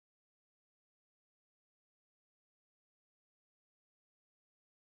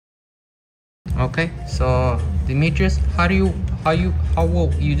Okay, so Demetrius, how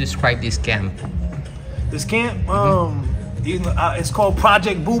will you describe this camp? This camp, it's called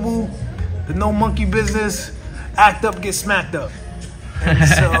Project Boo Boo, the no monkey business, act up, get smacked up. And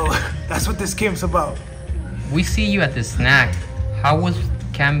so that's what this camp's about. We see you at the snack. How was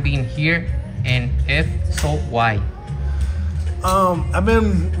camp being here, and if so, why? I've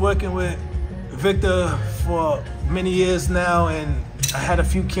been working with Victor for many years now, and I had a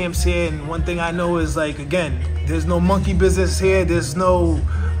few camps here, and one thing I know is, like, again, there's no monkey business here. There's no,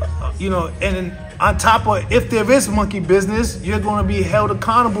 and on top of, if there is monkey business, you're going to be held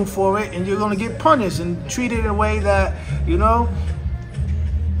accountable for it, and you're going to get punished and treated in a way that,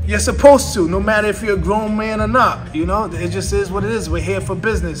 you're supposed to, no matter if you're a grown man or not. It just is what it is. We're here for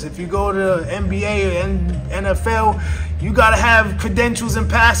business. If you go to NBA or NFL, you got to have credentials and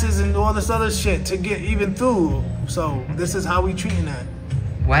passes and all this other shit to get even through. So this is how we treating that.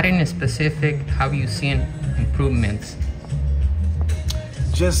 What in specific have you seen improvements?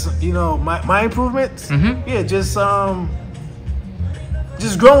 Just, my improvements? Yeah, just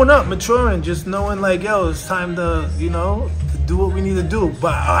growing up, maturing, just knowing, like, yo, it's time to, do what we need to do.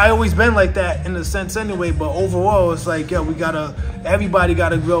 But I always been like that in a sense anyway, but overall it's like, yo, everybody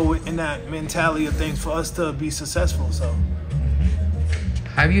gotta grow in that mentality of things for us to be successful. So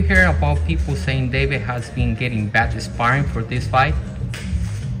have you heard about people saying David has been getting bad sparring for this fight?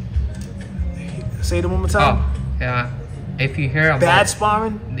 Say it one more time. Oh, yeah. If you hear about bad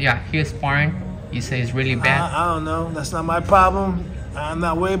sparring, yeah, his sparring, you say it's really bad. I don't know. That's not my problem. I'm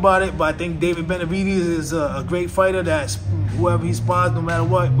not worried about it, but I think David Benavidez is a great fighter. That's whoever he spars, no matter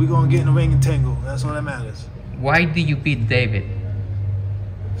what, we're going to get in the ring and tangle. That's all that matters. Why did you beat David?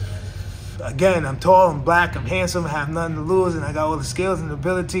 Again, I'm tall, I'm black, I'm handsome, I have nothing to lose, and I got all the skills and the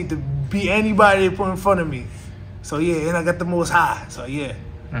ability to beat anybody they put in front of me. So, yeah, and I got the most high. So, yeah.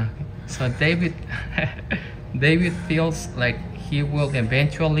 Okay. So, David feels like he will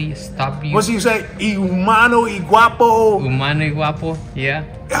eventually stop you. What's he say? Humano y guapo. Humano y guapo, yeah.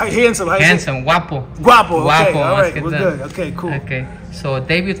 Handsome, guapo. Guapo, okay, all right, we're good. Okay, cool. Okay, so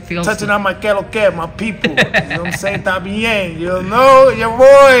David feels... Touching on my que, my people. You know what I'm saying? Está bien. You know, your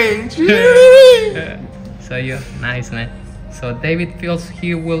boy. So, yeah, nice, man. So, David feels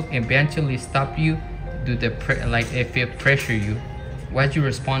he will eventually stop you due to if it pressure you. What's your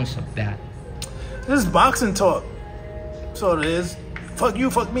response of that? This is boxing talk. So it is. Fuck you,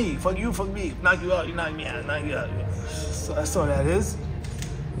 fuck me. Fuck you, fuck me. Knock you out, you knock me out, knock you out. So that's all that is.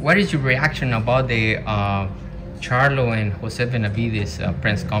 What is your reaction about the Charlo and Jose Benavidez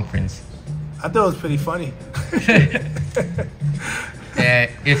press conference? I thought it was pretty funny.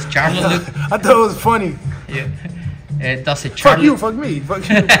 If Charlo look... I thought it was funny. Yeah. Does it Charlo... Fuck you, fuck me. Fuck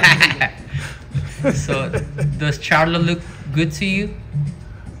you. So, does Charlo look good to you?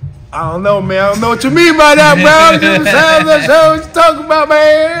 I don't know, man. I don't know what you mean by that, bro. That's what you talking about,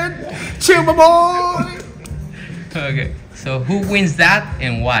 man. Chill, my boy. Okay. So who wins that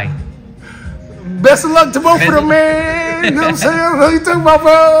and why? Best of luck to both of them, man. You know what I'm saying? What you talking about,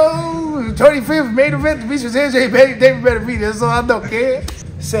 bro? 25th main event, the features David Benavidez. That's all I know, kid.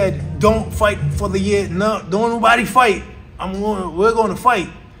 Said, don't fight for the year. No, don't nobody fight. We're going to fight.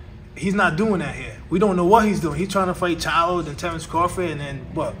 He's not doing that here. We don't know what he's doing. He's trying to fight Charlo, then Terrence Crawford, and then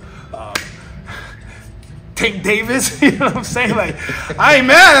what? Tank Davis. You know what I'm saying? Like, I ain't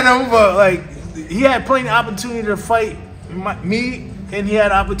mad at him, but like, he had plenty of opportunity to fight me, and he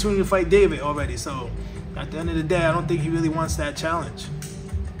had opportunity to fight David already. So, at the end of the day, I don't think he really wants that challenge.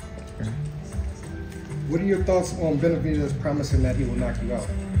 What are your thoughts on Benavidez promising that he will knock you out?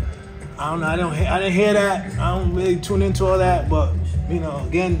 I don't know. I didn't hear that. I don't really tune into all that, but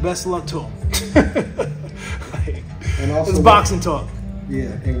again, best of luck to him. And also, it's boxing talk.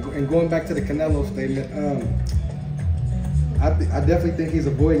 Yeah, and going back to the Canelo statement, I definitely think he's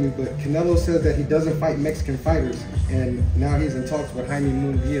avoiding you, but Canelo said that he doesn't fight Mexican fighters, and now he's in talks with Jaime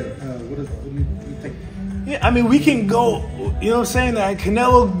Munguia. What do you think? Yeah, I mean, we can go, you know what I'm saying, that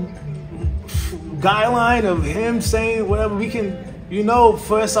Canelo guideline of him saying whatever, we can,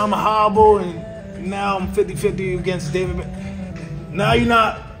 first I'm a hobble, and now I'm 50-50 against David. Now you're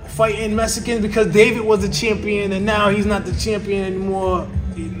not fighting Mexicans because David was the champion, and now he's not the champion anymore.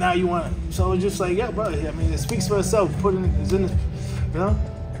 Now you want it. So it's just like, yeah, bro. I mean, it speaks for itself. It's in this,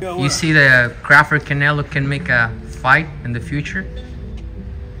 You see the Crawford Canelo can make a fight in the future?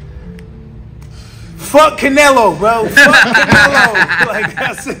 Fuck Canelo, bro. Fuck Canelo. Like,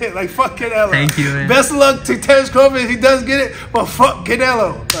 that's it. Like, fuck Canelo. Thank you, man. Best of luck to Terrence Crawford if he does get it, but fuck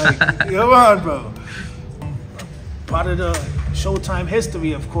Canelo. Like, come on, bro. Part of the Showtime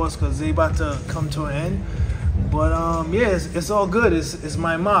history, of course, because they about to come to an end. But yeah, it's all good. It's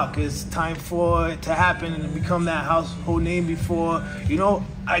my mark. It's time for it to happen and become that household name before, you know,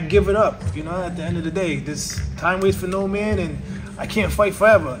 I give it up. You know, at the end of the day, this time waits for no man, and I can't fight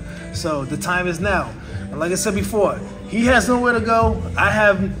forever. So the time is now. And like I said before, he has nowhere to go. I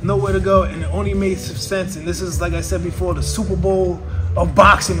have nowhere to go, and it only makes sense. And this is, like I said before, the Super Bowl of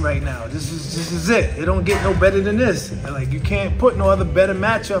boxing right now. This is it. It don't get no better than this. Like, you can't put no other better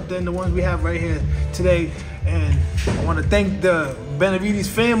matchup than the ones we have right here today. And I want to thank the Benavidez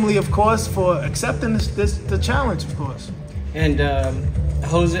family, of course, for accepting the challenge, of course. And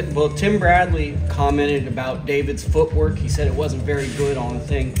Tim Bradley commented about David's footwork. He said it wasn't very good on the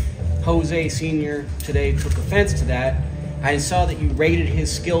thing. Jose Sr. today took offense to that. I saw that you rated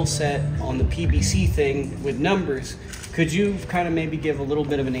his skill set on the PBC thing with numbers. Could you kind of maybe give a little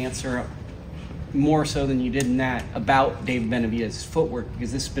bit of an answer, more so than you did in that, about David Benavidez's footwork?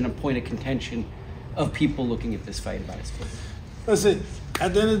 Because this has been a point of contention of people looking at this fight about his footwork. Listen,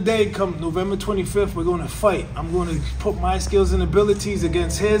 at the end of the day, come November 25th, we're going to fight. I'm going to put my skills and abilities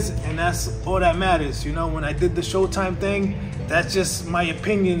against his, and that's all that matters. You know, when I did the Showtime thing, that's just my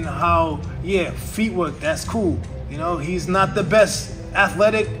opinion how, yeah, feet work, that's cool. You know, he's not the best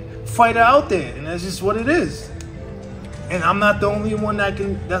athletic fighter out there, and that's just what it is. And I'm not the only one that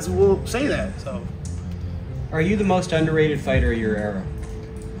will say that. So, are you the most underrated fighter of your era?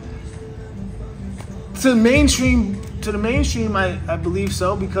 To the mainstream, I believe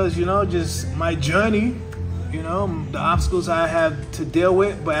so, because, you know, just my journey, you know, the obstacles I have to deal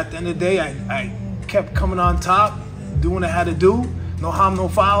with. But at the end of the day, I kept coming on top, doing what I had to do, no harm, no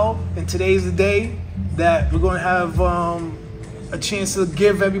foul. And today's the day that we're going to have a chance to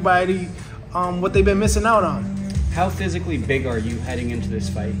give everybody what they've been missing out on. How physically big are you heading into this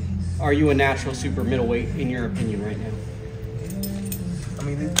fight? Are you a natural super middleweight, in your opinion, right now? I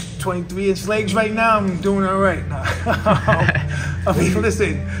mean, 23-inch legs right now, I'm doing all right. I mean,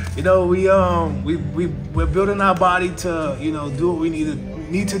 listen, you know, we're building our body to, you know, do what we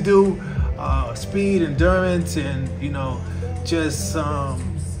need to do. Speed, endurance, and, you know, just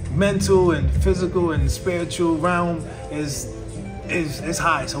mental and physical and spiritual realm is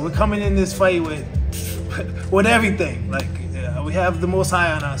high. So we're coming in this fight with everything. Like, we have the Most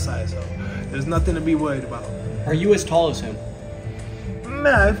High on our side, so there's nothing to be worried about. Are you as tall as him?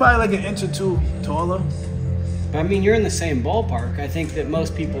 Nah, he's probably like an inch or two taller. I mean, you're in the same ballpark. I think that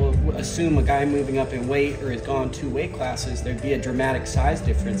most people assume a guy moving up in weight or has gone 2 weight classes, there'd be a dramatic size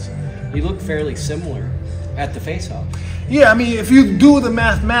difference. You look fairly similar at the face-off. Yeah, I mean, if you do the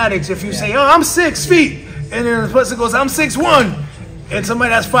mathematics, if you say, oh, I'm 6 feet, and then the person goes, I'm 6'1", and somebody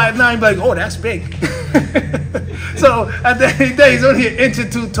that's 5'9", be like, oh, that's big. So at the end of the day, he's only an inch or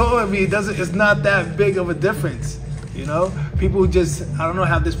two taller than me. It's not that big of a difference. You know, people just, I don't know,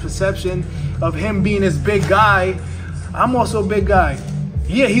 have this perception of him being this big guy. I'm also a big guy.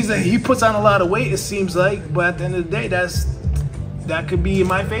 Yeah, he puts on a lot of weight, it seems like, but at the end of the day, that could be in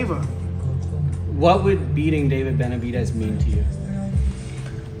my favor. What would beating David Benavidez mean to you?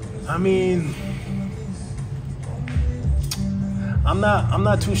 I mean, I'm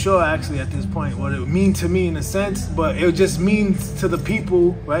not too sure actually at this point what it would mean to me in a sense, but it just means to the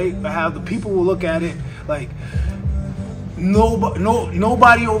people, right? How the people will look at it like,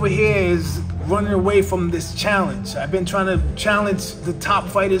 nobody over here is running away from this challenge. I've been trying to challenge the top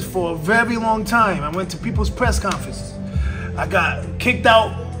fighters for a very long time. I went to people's press conferences. I got kicked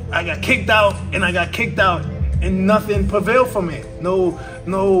out, and I got kicked out, and nothing prevailed from it. No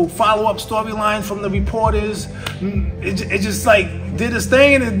follow-up storylines from the reporters. It just like did its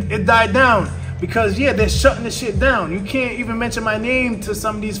thing and it died down. Because, yeah, they're shutting the shit down. You can't even mention my name to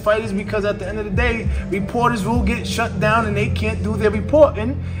some of these fighters because at the end of the day, reporters will get shut down and they can't do their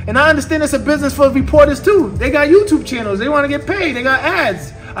reporting. And I understand it's a business for reporters too. They got YouTube channels. They want to get paid. They got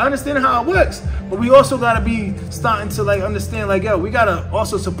ads. I understand how it works. But we also got to be starting to like understand, like, yo, we got to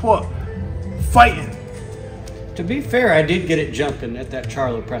also support fighting. To be fair, I did get it jumping at that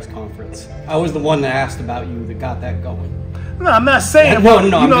Charlo press conference. I was the one that asked about you that got that going. No, I'm not saying. No,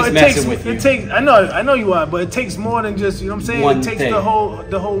 I'm just messing with you. It takes. I know you are, but it takes more than just. You know what I'm saying? It takes the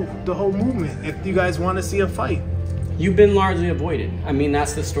whole movement. If you guys want to see a fight, you've been largely avoided. I mean,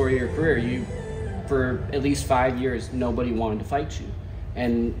 that's the story of your career. For at least 5 years, nobody wanted to fight you,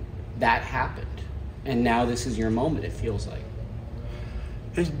 and that happened. And now this is your moment. It feels like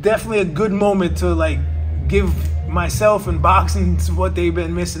it's definitely a good moment to like give myself and boxing what they've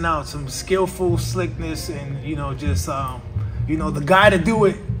been missing out. Some skillful slickness and just. The guy to do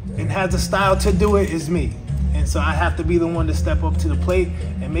it and has the style to do it is me. And so I have to be the one to step up to the plate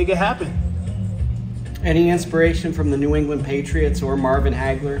and make it happen. Any inspiration from the New England Patriots or Marvin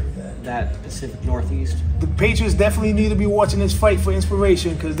Hagler that Pacific Northeast? The Patriots definitely need to be watching this fight for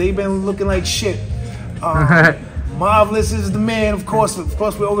inspiration because they've been looking like shit. Marvelous is the man, of course. Of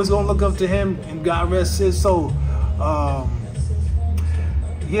course, we're always gonna look up to him, and God rest his soul.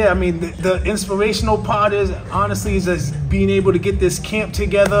 Yeah, I mean, the inspirational part is honestly is just being able to get this camp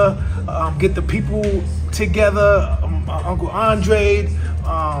together, get the people together. Uncle Andre,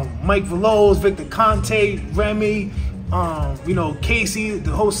 Mike Veloz, Victor Conte, Remy, you know, Casey,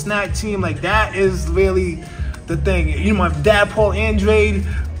 the whole snack team. Like, that is really the thing. You know, my dad, Paul Andrade,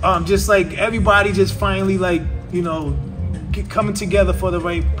 just like everybody just finally, like, you know, coming together for the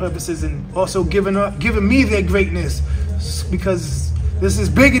right purposes, and also giving me their greatness, because this is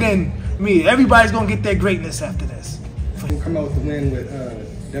bigger than me. Everybody's gonna get their greatness after this. We'll come out with the win with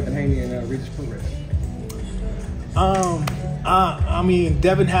Devin Haney and Regis Prograis. I mean,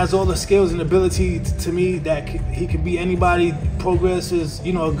 Devin has all the skills and ability to me that he can beat anybody. Prograis is,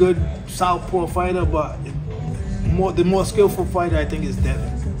 you know, a good southpaw fighter, but the more skillful fighter, I think, is Devin.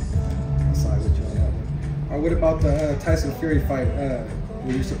 I'll side with you on that one. All right, what about the Tyson Fury fight?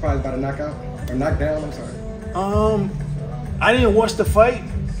 Were you surprised by the knockout or knockdown? I'm sorry. I didn't watch the fight,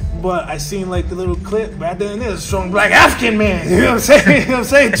 but I seen like the little clip. But then there's a strong black African man. You know what I'm saying? You know what I'm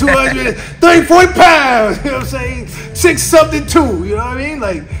saying? 234 pounds. You know what I'm saying? 6'2". You know what I mean?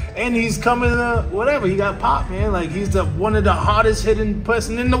 Like, and he's coming whatever. He got popped, man. Like, he's one of the hardest hitting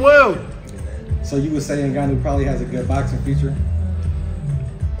person in the world. So you would say Ngannou probably has a good boxing future?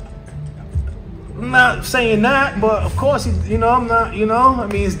 I'm not saying that, but of course, you know, I'm not, you know, I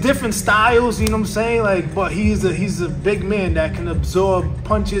mean, it's different styles, you know what I'm saying? Like, but he's a big man that can absorb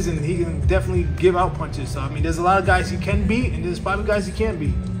punches, and he can definitely give out punches. So, I mean, there's a lot of guys he can beat, and there's probably guys he can't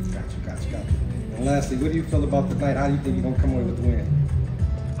beat. Gotcha. And lastly, what do you feel about the night? How do you think you're going to come away with the win?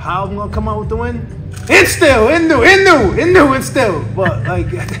 How I'm going to come out with the win? It's still, it's still. But,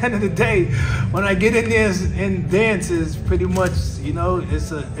 like, at the end of the day, when I get in there and dance, is pretty much, you know,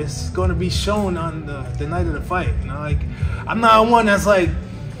 it's going to be shown on the night of the fight. You know, like, I'm not one that's like,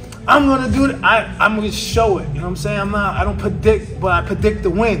 I'm going to do it. I'm going to show it. You know what I'm saying? I don't predict, but I predict the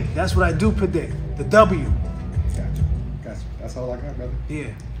win. That's what I do predict, the W. Gotcha. That's all I got, brother.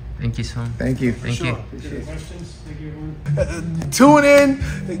 Yeah. Thank you, son. Thank you. Thank you. Questions? Thank you, everyone. Tune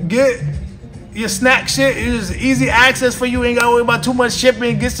in, get your snack shit. It is easy access for you. Ain't got to worry about too much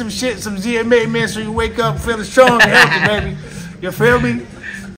shipping. Get some shit, some GMA, man, so you wake up feeling strong and healthy, baby. You feel me?